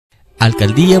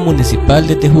Alcaldía Municipal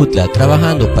de Tejutla,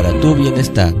 trabajando para tu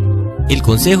bienestar. El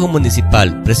Consejo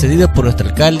Municipal, precedido por nuestro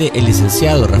alcalde, el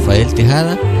licenciado Rafael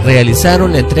Tejada,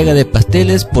 realizaron la entrega de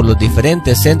pasteles por los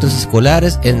diferentes centros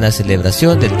escolares en la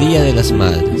celebración del Día de las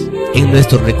Madres. En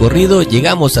nuestro recorrido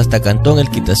llegamos hasta Cantón El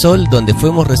Quitazol, donde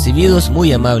fuimos recibidos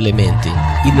muy amablemente,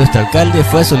 y nuestro alcalde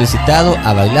fue solicitado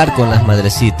a bailar con las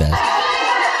madrecitas.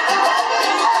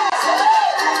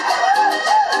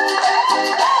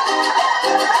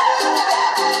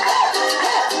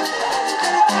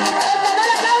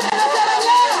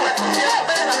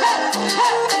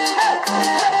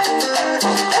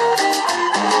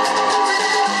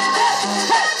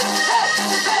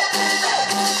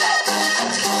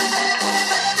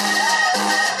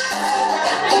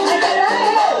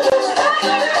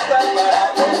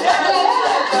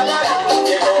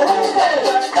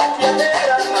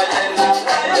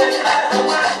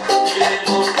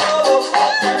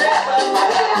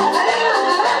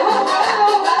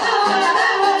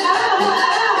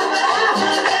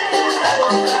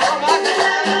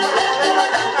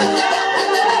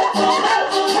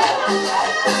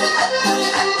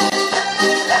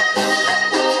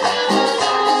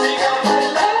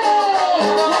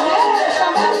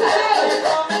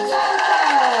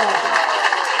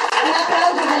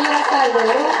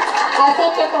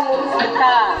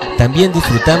 También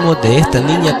disfrutamos de esta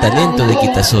niña talento de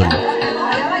Quitazol.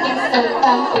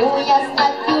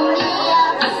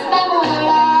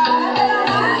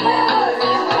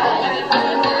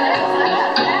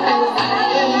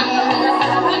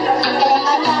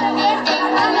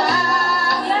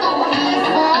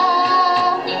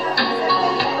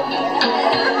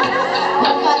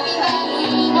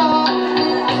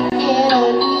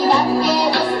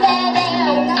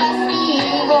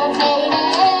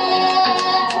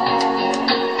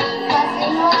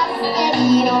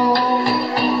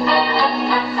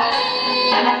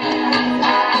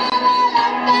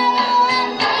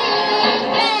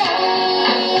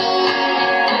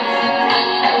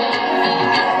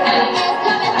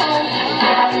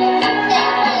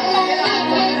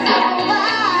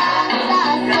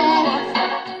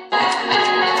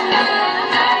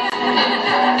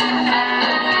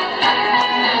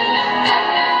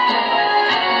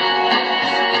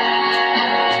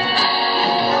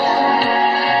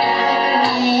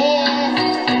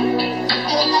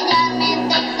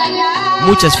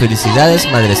 Muchas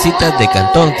felicidades, madrecitas de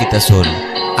Cantón Quitazol.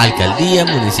 Alcaldía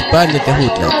Municipal de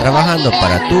Tejutla, trabajando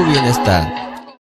para tu bienestar.